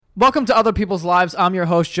Welcome to Other People's Lives. I'm your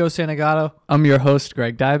host, Joe Santagato. I'm your host,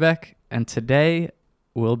 Greg Dybeck, and today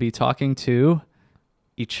we'll be talking to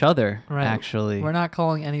each other, actually. We're not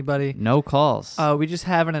calling anybody. No calls. We just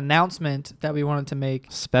have an announcement that we wanted to make.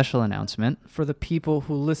 Special announcement. For the people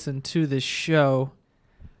who listen to this show.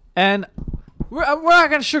 And we're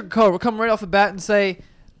not going to sugarcoat. We'll come right off the bat and say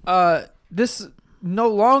this no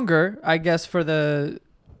longer, I guess, for the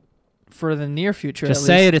near future. Just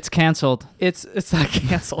say it. It's canceled. It's not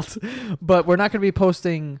canceled, but we're not going to be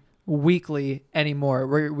posting weekly anymore.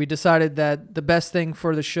 We decided that the best thing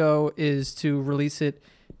for the show is to release it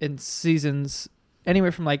in seasons,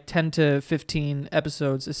 anywhere from like 10 to 15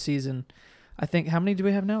 episodes a season. I think, how many do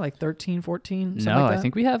we have now? Like 13, 14? No, like I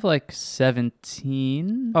think we have like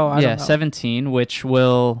 17. Oh, I don't know. 17, which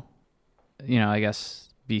will, I guess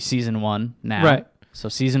be season 1 now. Right. So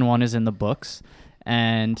season 1 is in the books.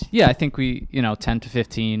 And yeah, I think we, 10 to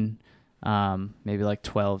 15, maybe like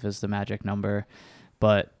 12 is the magic number.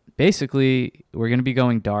 But basically, we're going to be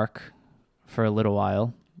going dark for a little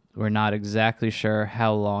while. We're not exactly sure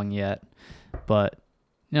how long yet. But,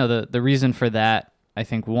 the reason for that, I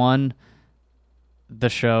think, one, the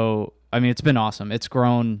show, it's been awesome. It's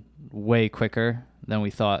grown way quicker than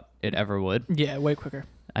we thought it ever would. Yeah, way quicker.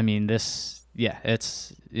 It's,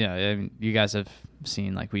 you guys have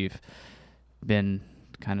seen, like, we've been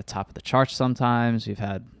kind of top of the charts sometimes. We've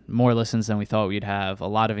had more listens than we thought we'd have, a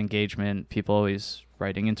lot of engagement, people always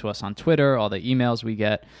writing into us on Twitter, all the emails we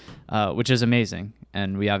get, which is amazing.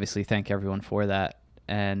 And we obviously thank everyone for that.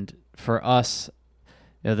 And for us,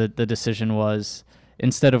 the decision was,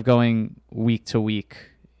 instead of going week to week,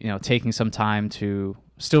 taking some time to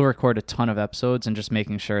still record a ton of episodes and just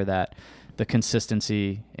making sure that the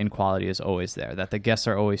consistency in quality is always there, that the guests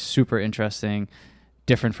are always super interesting,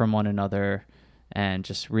 different from one another, and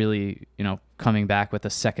just really, coming back with a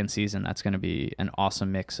second season that's going to be an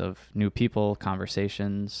awesome mix of new people,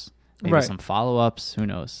 conversations, maybe some follow-ups, who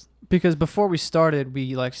knows. Because before we started,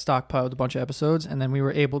 we stockpiled a bunch of episodes, and then we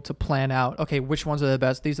were able to plan out, okay, which ones are the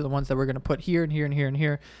best? These are the ones that we're going to put here and here and here and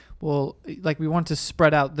here. Well, we wanted to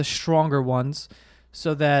spread out the stronger ones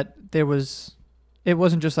so that it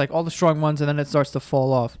wasn't just all the strong ones and then it starts to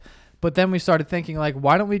fall off. But then we started thinking,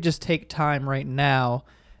 why don't we just take time right now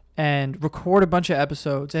and record a bunch of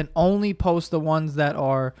episodes and only post the ones that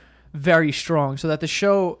are very strong so that the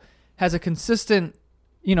show has a consistent,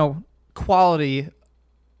 quality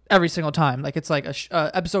every single time. It's like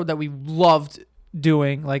a episode that we loved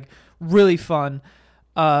doing, really fun.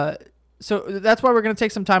 So that's why we're going to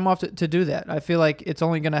take some time off to do that. I feel like it's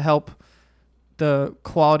only going to help the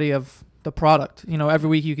quality of the product. Every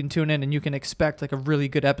week you can tune in and you can expect a really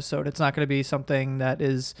good episode. It's not going to be something that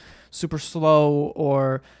is super slow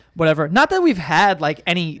or whatever. Not that we've had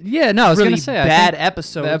any really bad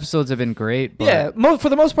episodes. The episodes have been great. But yeah, for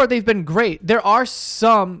the most part they've been great. There are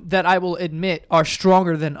some that I will admit are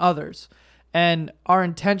stronger than others. And our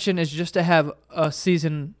intention is just to have a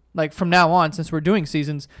season, from now on, since we're doing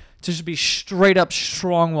seasons, to just be straight up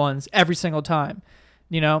strong ones every single time,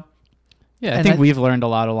 Yeah, I think we've learned a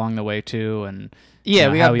lot along the way too, and we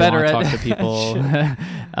got better at talk to people.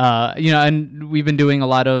 And we've been doing a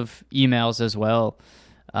lot of emails as well,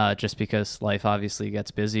 just because life obviously gets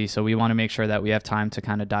busy. So we want to make sure that we have time to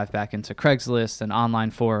kind of dive back into Craigslist and online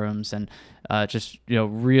forums, and just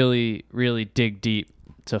really, really dig deep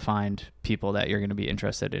to find people that you're going to be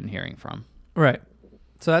interested in hearing from. Right.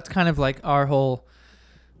 So that's kind of our whole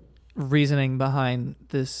reasoning behind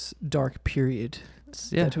this dark period.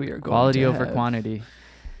 That we are going quality to over have. Quantity.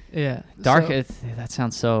 Yeah. Dark, that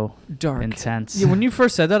sounds so dark, intense. Yeah, when you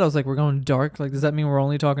first said that, I was like, we're going dark. Does that mean we're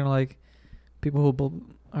only talking to people who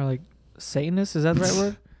are Satanists? Is that the right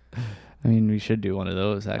word? We should do one of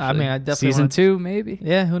those, actually. I definitely Season 2, maybe?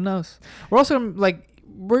 Yeah, who knows? We're also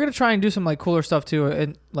we're going to try and do some cooler stuff too.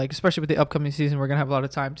 And especially with the upcoming season, we're going to have a lot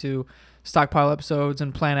of time to stockpile episodes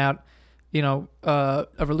and plan out, a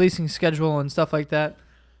releasing schedule and stuff like that.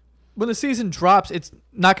 When the season drops, it's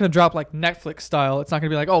not going to drop Netflix style. It's not going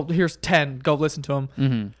to be oh, here's 10, go listen to them.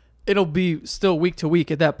 Mm-hmm. It'll be still week to week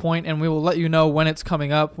at that point, and we will let you know when it's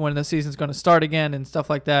coming up, when the season's going to start again and stuff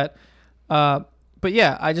like that. But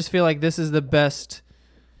yeah, I just feel like this is the best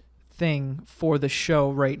thing for the show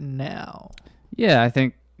right now. Yeah, I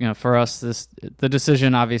think, for us, the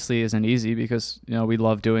decision obviously isn't easy because, we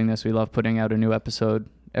love doing this. We love putting out a new episode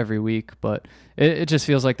every week, but it just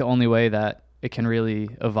feels like the only way that it can really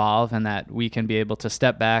evolve and that we can be able to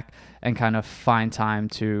step back and kind of find time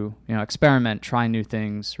to, experiment, try new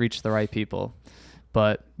things, reach the right people.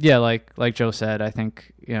 But yeah, like Joe said, I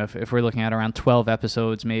think, if we're looking at around 12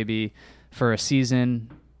 episodes maybe for a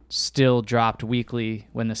season, still dropped weekly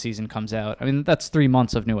when the season comes out. I mean, that's 3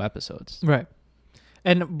 months of new episodes. Right.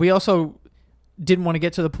 And we also didn't want to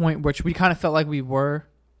get to the point which we kind of felt like we were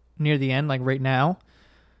near the end, like right now.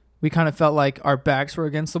 We kind of felt like our backs were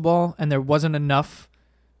against the wall and there wasn't enough,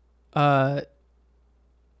 good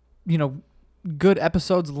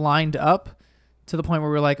episodes lined up to the point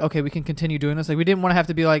where we're like, okay, we can continue doing this. Like, we didn't want to have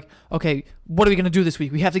to be like, okay, what are we going to do this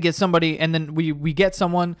week? We have to get somebody, and then we get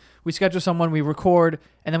someone, we schedule someone, we record,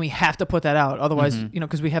 and then we have to put that out. Otherwise,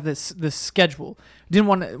 because we have this schedule. Didn't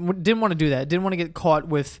want to do that. Didn't want to get caught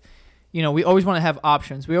with, we always want to have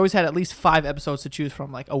options. We always had at least 5 episodes to choose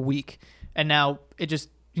from, like a week. And now it just,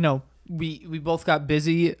 we both got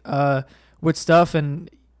busy with stuff and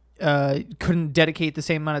couldn't dedicate the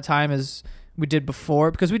same amount of time as we did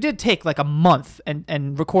before, because we did take like a month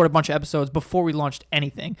and record a bunch of episodes before we launched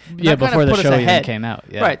anything. And before the show even came out.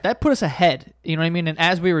 Yeah. Right. That put us ahead. You know what I mean? And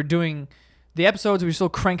as we were doing the episodes, we were still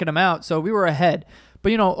cranking them out. So we were ahead.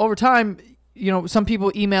 But, over time, some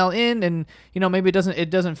people email in and, maybe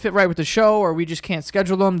it doesn't fit right with the show, or we just can't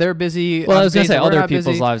schedule them. They're busy. Well, I was going to say other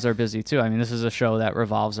people's lives are busy too. I mean, this is a show that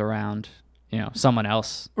revolves around, someone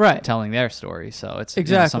else telling their story. So it's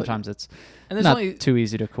exactly. Sometimes it's and not too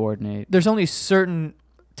easy to coordinate. There's only certain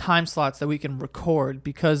time slots that we can record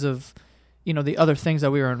because of, the other things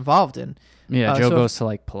that we were involved in. Yeah, Joe goes to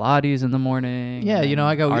like Pilates in the morning. Yeah,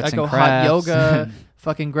 I go hot yoga.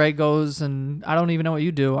 Fucking Greg goes, and I don't even know what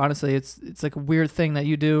you do. Honestly, it's like a weird thing that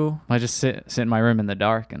you do. I just sit in my room in the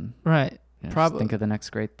dark and probably think of the next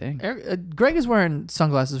great thing. Greg is wearing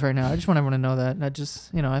sunglasses right now. I just want everyone to know that. And I just,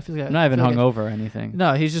 I feel like I'm not even hungover or anything.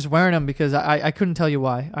 No, he's just wearing them because I couldn't tell you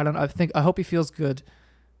why. I hope he feels good.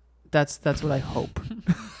 That's what I hope.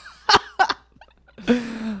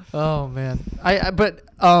 Oh man,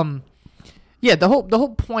 yeah, the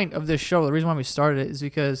whole point of this show, the reason why we started it is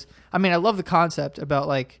because I love the concept about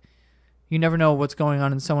like you never know what's going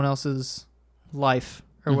on in someone else's life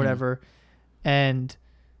or whatever, and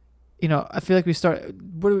I feel like we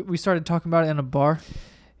started talking about it in a bar.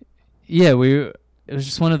 Yeah, it was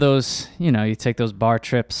just one of those, you take those bar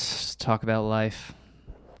trips, talk about life,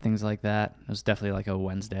 things like that. It was definitely like a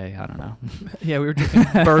Wednesday. I don't know. Yeah, we were drinking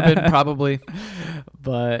bourbon probably.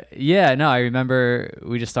 But yeah, no, I remember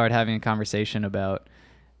we just started having a conversation about,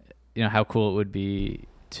 how cool it would be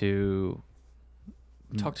to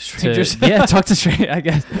talk to strangers. Talk to strangers, I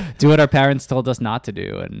guess. Do what our parents told us not to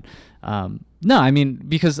do. And no,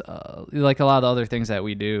 because like a lot of the other things that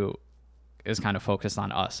we do is kind of focused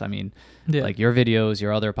on us. Like your videos,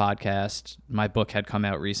 your other podcast, my book had come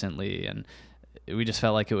out recently, and we just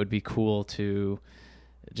felt like it would be cool to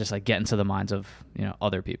just like get into the minds of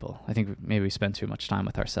other people. I think maybe we spend too much time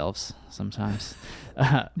with ourselves sometimes,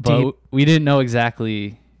 but we didn't know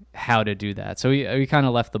exactly how to do that. So we kind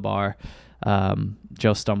of left the bar.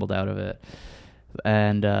 Joe stumbled out of it,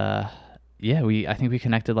 and I think we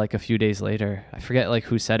connected like a few days later. I forget like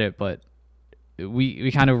who said it, but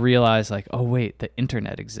we kind of realized like, oh wait, the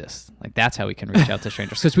internet exists. Like that's how we can reach out to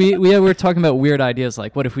strangers. Because we were talking about weird ideas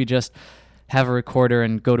like, what if we just have a recorder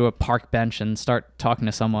and go to a park bench and start talking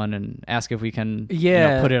to someone and ask if we can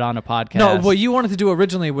put it on a podcast. No, what you wanted to do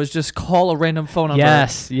originally was just call a random phone number.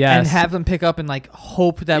 Yes. And have them pick up and like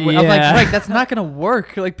hope that I'm like, Greg, that's not going to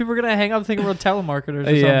work. Like people are going to hang up thinking we're telemarketers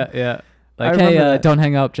or something. Yeah. Like, hey, don't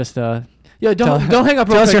hang up. Just don't hang up.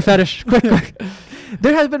 Tell us your fetish. Quick.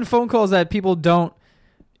 There has been phone calls that people don't,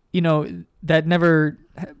 that never.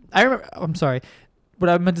 I remember. I'm sorry. What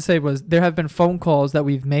I meant to say was there have been phone calls that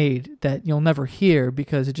we've made that you'll never hear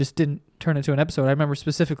because it just didn't turn into an episode. I remember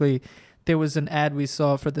specifically there was an ad we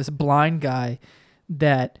saw for this blind guy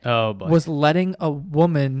that was letting a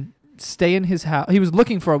woman stay in his house. He was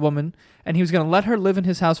looking for a woman, and he was going to let her live in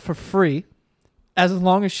his house for free as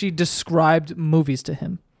long as she described movies to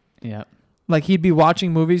him. Yeah. Like he'd be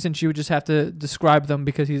watching movies and she would just have to describe them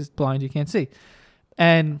because he's blind, you can't see.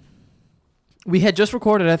 And we had just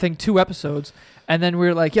recorded, I think, 2 episodes, and then we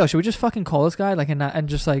were like, yo, should we just fucking call this guy? Like, and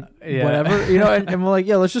just like, whatever, and we're like,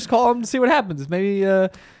 yeah, let's just call him and see what happens. Maybe,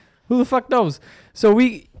 who the fuck knows? So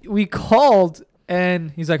we called,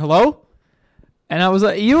 and he's like, hello? And I was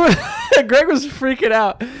like, Greg was freaking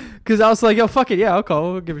out, because I was like, yo, fuck it, yeah, I'll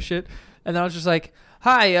call, I'll give a shit. And then I was just like,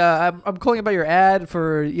 hi, I'm calling about your ad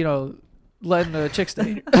for, letting the chick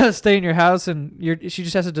stay in your house, and she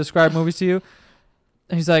just has to describe movies to you.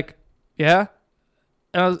 And he's like, yeah.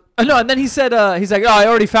 And and then he said, he's like, oh, I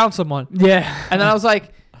already found someone. Yeah. And then I was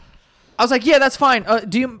like, yeah, that's fine.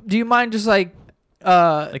 Do you mind just like,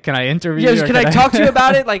 can I interview you? Yeah, can I talk to you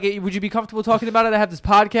about it? Like, would you be comfortable talking about it? I have this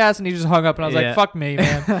podcast, and he just hung up, and I was like, fuck me,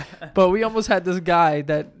 man. But we almost had this guy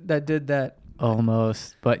that did that.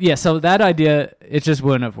 Almost. But yeah, so that idea, it just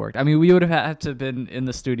wouldn't have worked. I mean, we would have had to have been in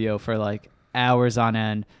the studio for like hours on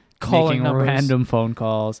end, Calling making numbers. random phone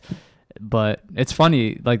calls. But it's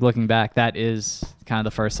funny, like looking back, that is kind of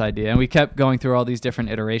the first idea. And we kept going through all these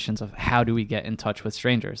different iterations of how do we get in touch with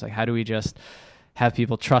strangers? Like, how do we just have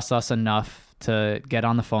people trust us enough to get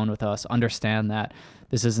on the phone with us, understand that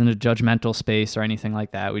this isn't a judgmental space or anything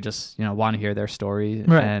like that. We just, want to hear their story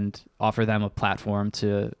and offer them a platform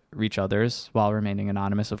to reach others while remaining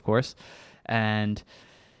anonymous, of course. And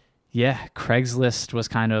yeah, Craigslist was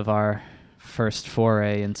kind of our first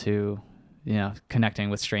foray into, connecting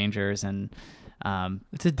with strangers. And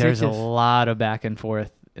It's addictive. there's a lot of back and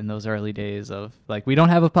forth in those early days of like, we don't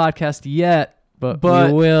have a podcast yet, but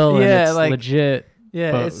we will. Yeah, and it's like, legit.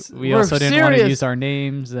 Yeah, But we also didn't want to use our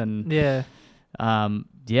names. And yeah. I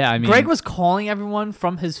mean, Greg was calling everyone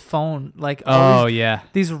from his phone, like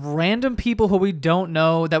these random people who we don't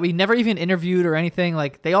know that we never even interviewed or anything.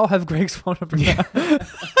 Like they all have Greg's phone number. Yeah.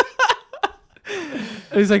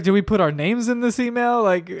 He's like, "Do we put our names in this email?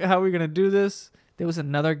 Like, how are we gonna do this?" There was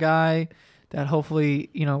another guy that hopefully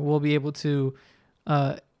we'll be able to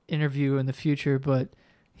interview in the future, but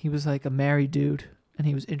he was like a married dude and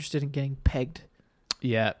he was interested in getting pegged.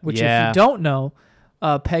 Yeah, Which if you don't know,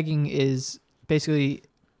 pegging is basically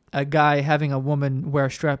a guy having a woman wear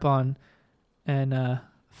a strap on and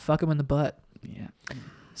fuck him in the butt. Yeah.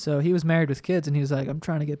 So he was married with kids and he was like, I'm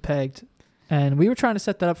trying to get pegged. And we were trying to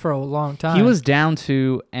set that up for a long time. He was down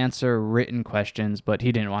to answer written questions, but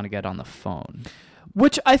he didn't want to get on the phone.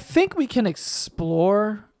 Which I think we can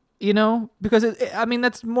explore, because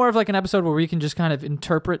that's more of like an episode where we can just kind of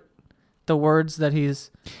interpret the words that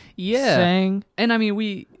he's saying. And I mean,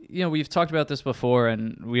 we've talked about this before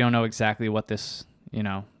and we don't know exactly what this,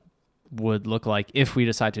 would look like if we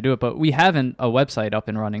decide to do it, but we have a website up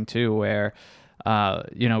and running too, where,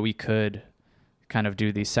 we could kind of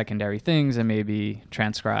do these secondary things and maybe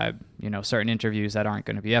transcribe, certain interviews that aren't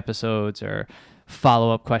going to be episodes or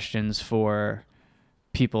follow-up questions for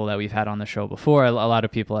people that we've had on the show before. A lot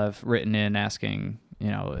of people have written in asking,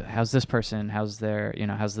 how's this person? How's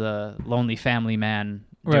how's the lonely family man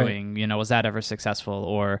doing? Right. Was that ever successful?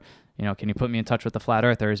 Or, can you put me in touch with the flat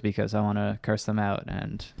earthers because I want to curse them out?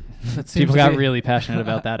 And people got really passionate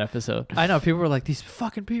about that episode. I know. People were like, these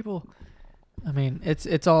fucking people. I mean,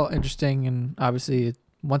 it's all interesting. And obviously,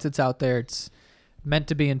 once it's out there, it's meant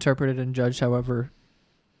to be interpreted and judged however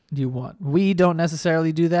you want. We don't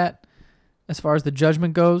necessarily do that as far as the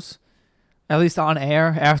judgment goes. At least on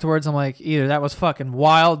air. Afterwards, I'm like, either that was fucking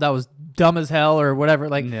wild, that was dumb as hell, or whatever.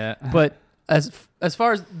 Like, yeah. But as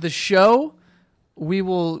far as the show, we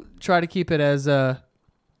will try to keep it as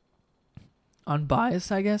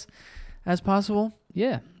unbiased, I guess, as possible.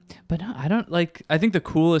 Yeah. But no, I think the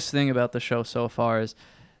coolest thing about the show so far is,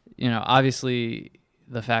 obviously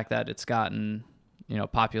the fact that it's gotten,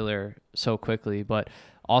 popular so quickly, but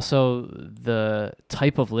also the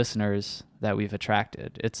type of listeners that we've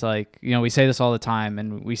attracted. It's like, we say this all the time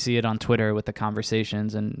and we see it on Twitter with the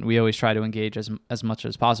conversations and we always try to engage as much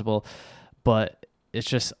as possible, but it's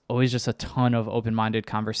just always just a ton of open-minded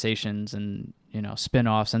conversations and,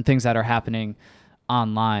 spin-offs and things that are happening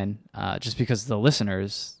online, just because the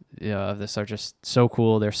listeners of this are just so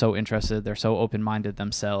cool. They're so interested. They're so open-minded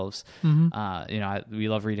themselves. Mm-hmm. We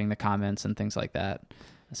love reading the comments and things like that.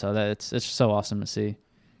 So it's just so awesome to see.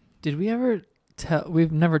 Did we ever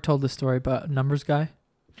we've never told the story about Numbers Guy?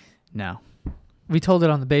 No. We told it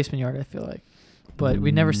on the Basement Yard, I feel like. But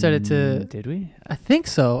we never said it to... Did we? I think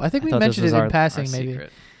so. I think we mentioned it in passing, maybe.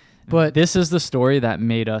 Secret. But this is the story that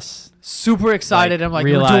made us super excited. I'm like,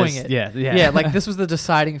 we're doing it. Yeah. Like this was the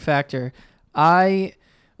deciding factor. Me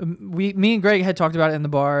and Greg had talked about it in the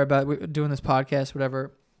bar about doing this podcast,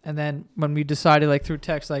 whatever. And then when we decided, like through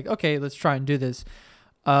text, like, okay, let's try and do this.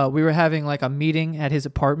 We were having like a meeting at his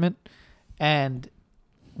apartment, and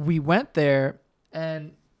we went there,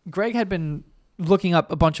 and Greg had been looking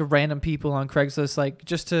up a bunch of random people on Craigslist, like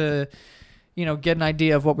just to, get an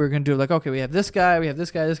idea of what we were going to do. Like, okay, we have this guy,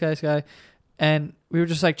 this guy. And we were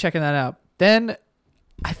just like checking that out. Then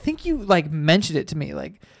I think you like mentioned it to me.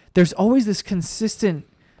 Like there's always this consistent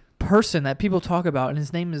person that people talk about, and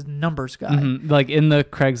his name is Numbers Guy. Mm-hmm. Like in the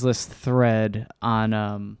Craigslist thread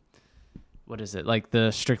on, what is it? Like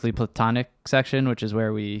the Strictly Platonic section, which is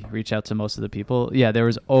where we reach out to most of the people. Yeah, there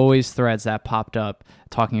was always threads that popped up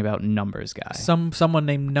talking about Numbers Guy. Someone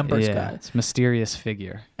named Numbers Guy. It's a mysterious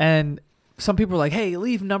figure. And some people are like, hey,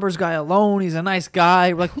 leave Numbers Guy alone. He's a nice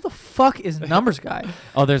guy. We're like, who the fuck is Numbers Guy?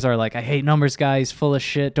 Others are like, I hate Numbers Guy. He's full of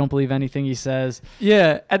shit. Don't believe anything he says.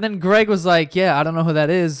 Yeah. And then Greg was like, yeah, I don't know who that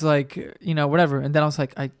is. Like, whatever. And then I was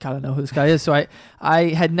like, I gotta know who this guy is. So I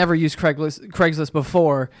had never used Craigslist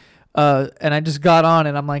before. And I just got on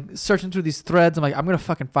and I'm like searching through these threads. I'm like, I'm going to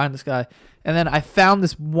fucking find this guy. And then I found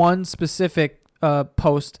this one specific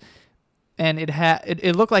post, and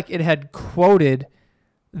it looked like it had quoted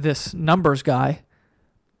this Numbers Guy,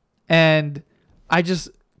 and I just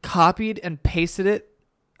copied and pasted it.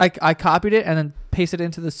 I copied it and then pasted it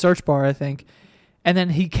into the search bar, I think, and then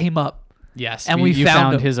he came up. Yes, and you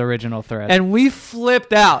found him. His original thread, and we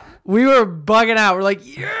flipped out. We were bugging out. We're like,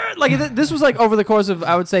 yeah, like this was like over the course of,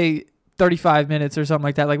 I would say, 35 minutes or something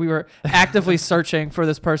like that. Like we were actively searching for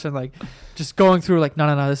this person, like just going through, like,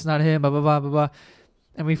 no, this is not him, blah blah blah blah blah.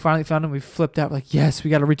 And we finally found him. We flipped out. We're like, yes, we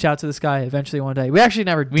got to reach out to this guy eventually one day. We actually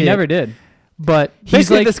never did. We never did. But He's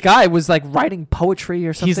basically, like, this guy was like writing poetry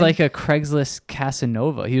or something. He's like a Craigslist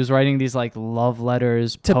Casanova. He was writing these like love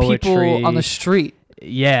letters to poetry. People on the street.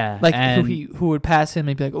 Yeah, like who would pass him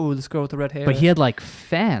and be like, oh, this girl with the red hair. But he had like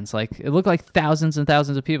fans. Like it looked like thousands and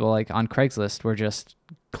thousands of people like on Craigslist were just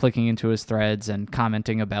clicking into his threads and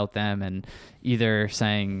commenting about them and either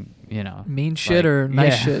saying, mean shit or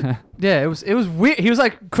nice shit. Yeah, it was weird. He was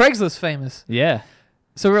like Craigslist famous. Yeah.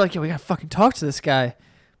 So we were like, we gotta fucking talk to this guy.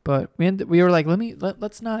 But we were like,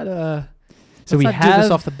 let's not do this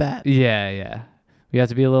off the bat. Yeah. We have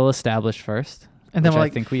to be a little established first. And then we're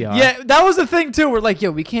like, I think we are. Yeah, that was the thing too. We're like,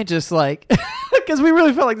 we can't just like, because we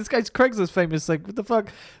really felt like this guy's Craigslist famous. Like, what the fuck?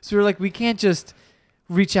 So we were like, we can't just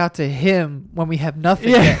reach out to him when we have nothing.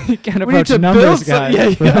 Yeah, you can't approach Numbers Guy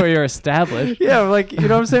before you're established. Yeah, like, you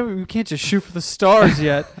know what I'm saying? We can't just shoot for the stars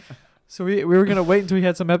yet. So we were gonna wait until we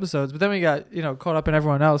had some episodes, but then we got caught up in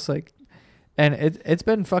everyone else. Like, and it's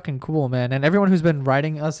been fucking cool, man. And everyone who's been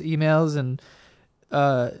writing us emails and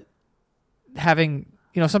having.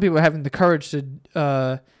 Some people are having the courage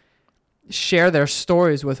to share their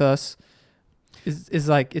stories with us is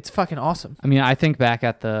like, it's fucking awesome. I mean, I think back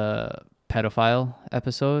at the pedophile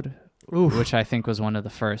episode, which I think was one of the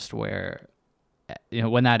first where,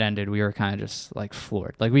 when that ended, we were kind of just like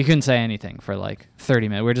floored. Like we couldn't say anything for like 30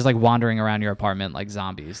 minutes. We were just like wandering around your apartment like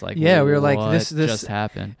zombies. Like, yeah, we were like, this just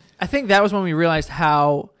happened. I think that was when we realized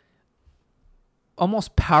how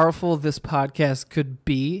almost powerful this podcast could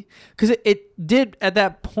be, because it did at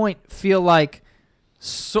that point feel like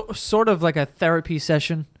sort of like a therapy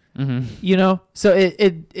session. Mm-hmm. So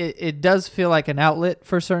it does feel like an outlet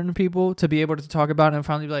for certain people to be able to talk about it and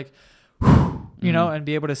finally be like, and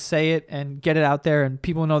be able to say it and get it out there and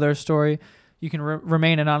people know their story. You can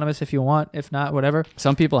remain anonymous if you want, if not, whatever.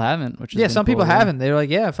 Some people haven't, some people haven't. They're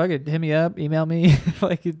like, yeah, fuck it, hit me up, email me,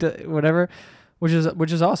 like whatever. Which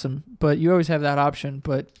is awesome, but you always have that option.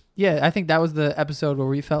 But yeah, I think that was the episode where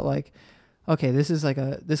we felt like, okay,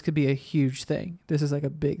 this could be a huge thing. This is like a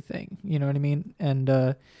big thing. You know what I mean?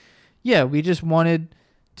 And we just wanted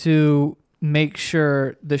to make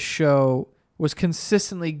sure the show was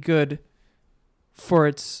consistently good for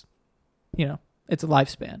its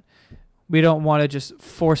lifespan. We don't want to just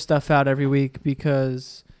force stuff out every week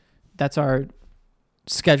because that's our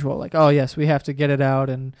schedule. Like, oh yes, we have to get it out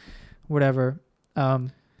and whatever.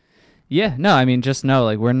 Just know,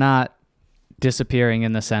 like, we're not disappearing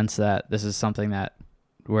in the sense that this is something that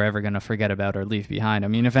we're ever going to forget about or leave behind. I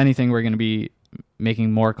mean, if anything, we're going to be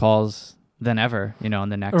making more calls than ever, in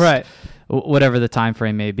the next, right, whatever the time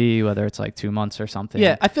frame may be, whether it's like 2 months or something.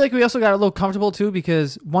 Yeah, I feel like we also got a little comfortable too,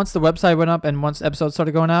 because once the website went up and once episodes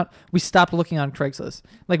started going out, we stopped looking on Craigslist.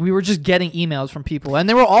 Like, we were just getting emails from people, and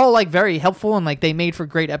they were all like very helpful and like they made for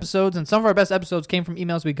great episodes, and some of our best episodes came from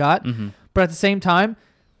emails we got. Mm-hmm. But at the same time,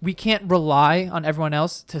 we can't rely on everyone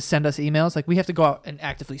else to send us emails. Like, we have to go out and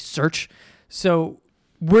actively search. So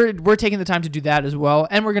we're taking the time to do that as well,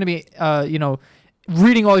 and we're going to be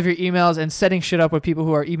reading all of your emails and setting shit up with people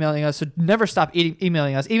who are emailing us. So never stop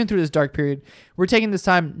emailing us, even through this dark period. We're taking this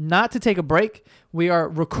time not to take a break. We are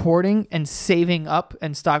recording and saving up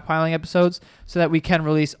and stockpiling episodes so that we can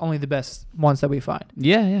release only the best ones that we find.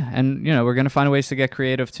 Yeah. And, we're going to find ways to get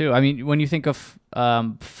creative too. I mean, when you think of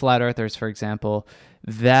Flat Earthers, for example,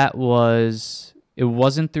 it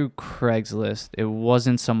wasn't through Craigslist. It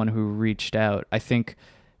wasn't someone who reached out. I think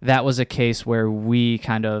that was a case where we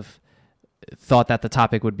kind of thought that the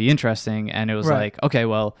topic would be interesting, and it was like, okay,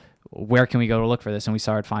 well, where can we go to look for this? And we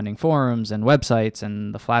started finding forums and websites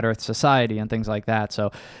and the Flat Earth Society and things like that.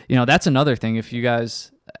 So, that's another thing. If you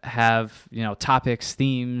guys have, topics,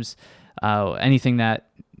 themes, anything that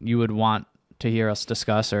you would want to hear us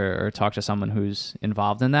discuss or talk to someone who's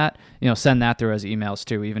involved in that, send that through as emails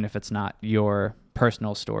too, even if it's not your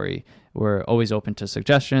personal story. We're always open to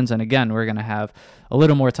suggestions. And again, we're going to have a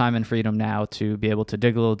little more time and freedom now to be able to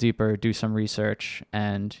dig a little deeper, do some research,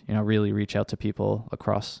 and, really reach out to people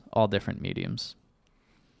across all different mediums.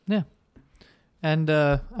 Yeah. And,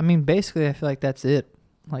 basically, I feel like that's it.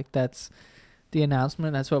 Like, that's the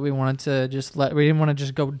announcement. That's what we wanted to just we didn't want to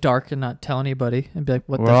just go dark and not tell anybody and be like,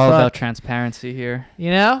 what the fuck? We're all about transparency here.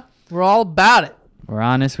 We're all about it. We're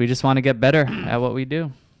honest. We just want to get better at what we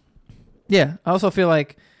do. Yeah. I also feel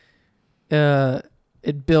like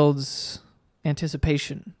it builds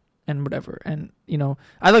anticipation and whatever. And,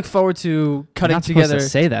 I look forward to cutting together. You're not supposed to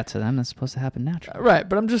say that to them. That's supposed to happen naturally. Right.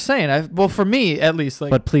 But I'm just saying, for me, at least,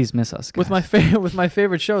 like. But please miss us, guys. With my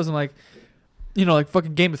favorite shows, I'm like, like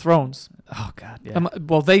fucking Game of Thrones. Oh God, yeah.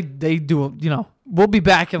 They do. We'll be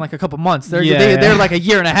back in like a couple months. They're like a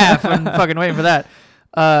year and a half and fucking waiting for that.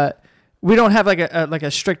 We don't have like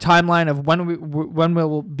a strict timeline of when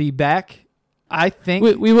we'll be back. I think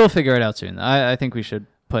we will figure it out soon. I think we should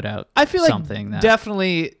put out. I feel something like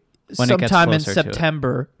definitely sometime in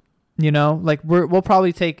September. Like we'll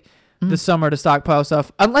probably take the summer to stockpile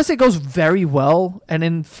stuff unless it goes very well and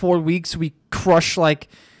in 4 weeks we crush like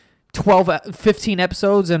 15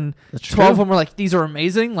 episodes and 12 of them are like, these are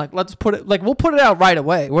amazing. Like, let's put it, like, we'll put it out right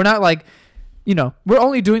away. We're not like, we're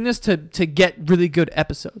only doing this to get really good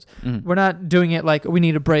episodes. We're not doing it like we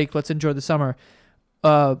need a break. Let's enjoy the summer.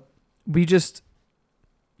 We just,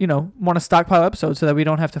 want to stockpile episodes so that we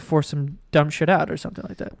don't have to force some dumb shit out or something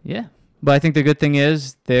like that. Yeah. But I think the good thing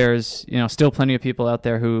is there's, still plenty of people out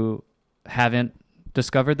there who haven't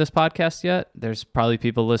discovered this podcast yet. There's probably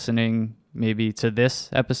people listening maybe to this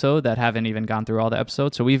episode that haven't even gone through all the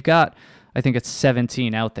episodes. So we've got, I think it's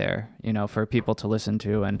 17 out there, for people to listen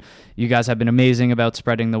to. And you guys have been amazing about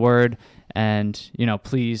spreading the word. And,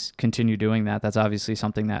 please continue doing that. That's obviously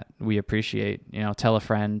something that we appreciate. Tell a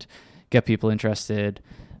friend, get people interested.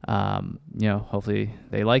 Hopefully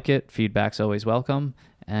they like it. Feedback's always welcome.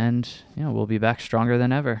 And, we'll be back stronger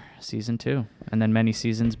than ever, season 2. And then many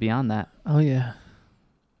seasons beyond that. Oh, yeah.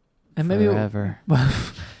 And forever.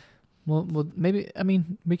 Well, maybe,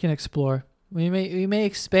 we can explore. We may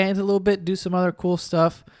expand a little bit, do some other cool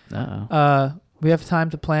stuff. We have time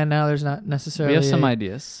to plan now. There's not necessarily we have some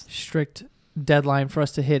ideas. Strict deadline for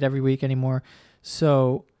us to hit every week anymore.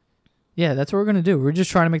 So, yeah, that's what we're going to do. We're just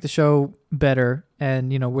trying to make the show better.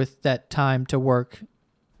 And, with that time to work,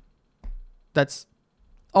 that's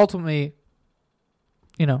ultimately,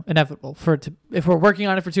 inevitable. If we're working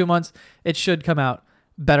on it for 2 months, it should come out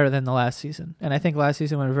better than the last season. And I think last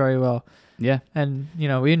season went very well. Yeah. And,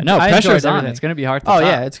 pressure's on. It's going to be hard to top.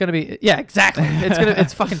 Yeah, it's going to be, yeah, exactly.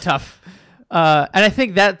 It's fucking tough. And I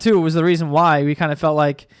think that too was the reason why we kind of felt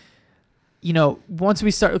like, once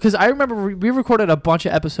we start, because I remember we recorded a bunch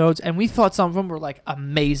of episodes and we thought some of them were like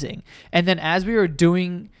amazing. And then as we were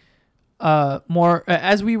doing more,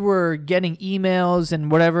 as we were getting emails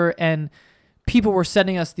and whatever, and people were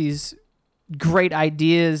sending us these great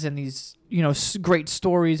ideas and these, great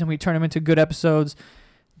stories, and we turn them into good episodes,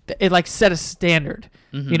 it like set a standard.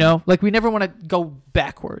 Like we never want to go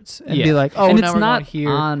backwards and be like, oh, and now it's we're not going here.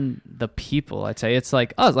 On the people. I'd say it's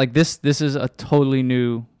like us. Like this is a totally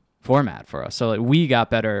new format for us. So like we got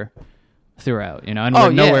better throughout, and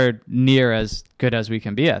we're nowhere near as good as we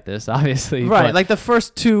can be at this, obviously. Right. But like the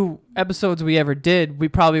first 2 episodes we ever did, we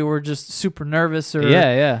probably were just super nervous or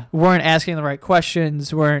weren't asking the right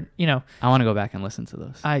questions, weren't, I want to go back and listen to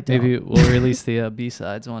those. I don't. Maybe we'll release the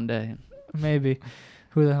B-sides one day. Maybe.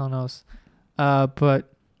 Who the hell knows?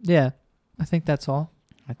 But yeah, I think that's all.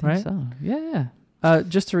 I think so. Yeah.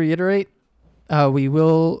 Just to reiterate, we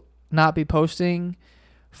will not be posting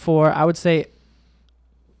for, I would say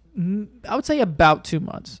about 2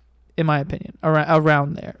 months, in my opinion,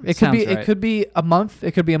 around there. It could be a month.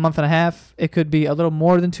 It could be a month and a half. It could be a little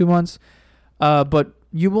more than 2 months. But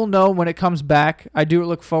you will know when it comes back. I do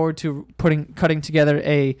look forward to cutting together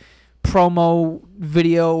a promo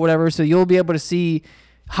video, whatever. So you'll be able to see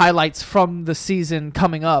highlights from the season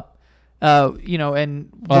coming up. And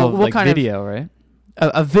we'll like kind video, right?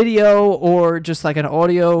 A video or just like an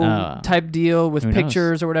audio type deal with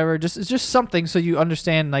pictures or whatever. It's just something so you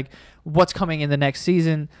understand like what's coming in the next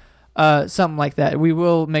season. Something like that. We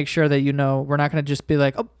will make sure that we're not going to just be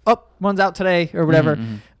like, oh, one's out today or whatever.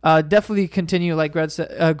 Definitely continue, like Greg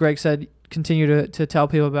said, continue to tell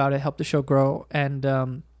people about it, help the show grow, and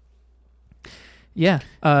and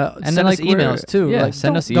send us emails too. Yeah,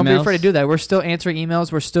 send us emails. Don't be afraid to do that. We're still answering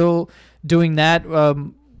emails. We're still doing that.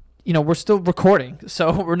 We're still recording,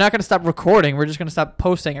 so we're not going to stop recording. We're just going to stop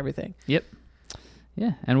posting everything. Yep.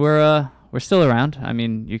 Yeah, and we're we're still around. I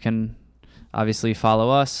mean, you can obviously follow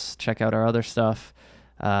us, check out our other stuff.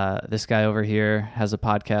 This guy over here has a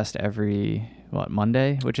podcast every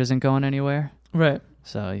Monday, which isn't going anywhere. Right.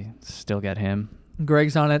 So you still get him.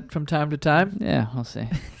 Greg's on it from time to time. Yeah, we'll see.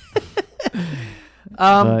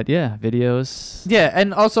 But yeah, videos. Yeah,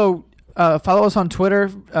 and also follow us on Twitter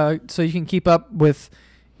so you can keep up with,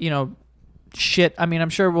 shit. I mean, I'm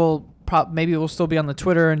sure maybe we'll still be on the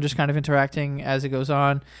Twitter and just kind of interacting as it goes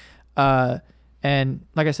on. And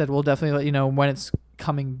like I said, we'll definitely let you know when it's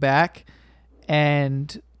coming back.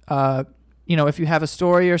 And, if you have a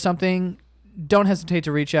story or something, don't hesitate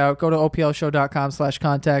to reach out. Go to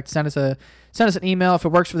oplshow.com/contact. Send us an email. If it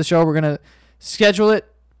works for the show, we're going to schedule it.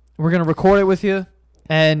 We're going to record it with you.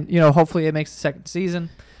 And, hopefully it makes the second season.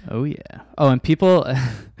 Oh, yeah. Oh, and people,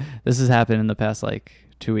 this has happened in the past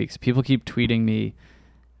 2 weeks. People keep tweeting me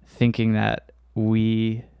thinking that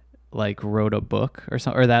we wrote a book or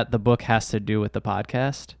something, or that the book has to do with the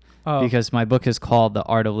podcast. Oh. Because my book is called The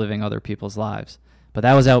Art of Living Other People's Lives. But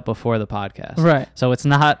that was out before the podcast. Right. So it's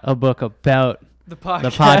not a book about the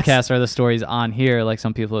podcast or the stories on here like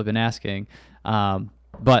some people have been asking.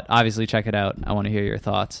 But obviously check it out. I want to hear your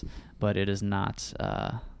thoughts. But it is not,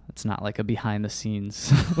 it's not like a behind the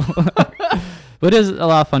scenes. But it is a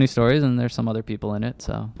lot of funny stories and there's some other people in it.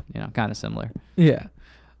 So, kind of similar. Yeah.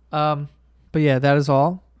 But yeah, that is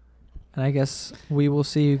all. And I guess we will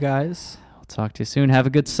see you guys. I'll talk to you soon. Have a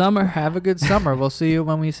good summer. Have a good summer. We'll see you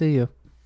when we see you.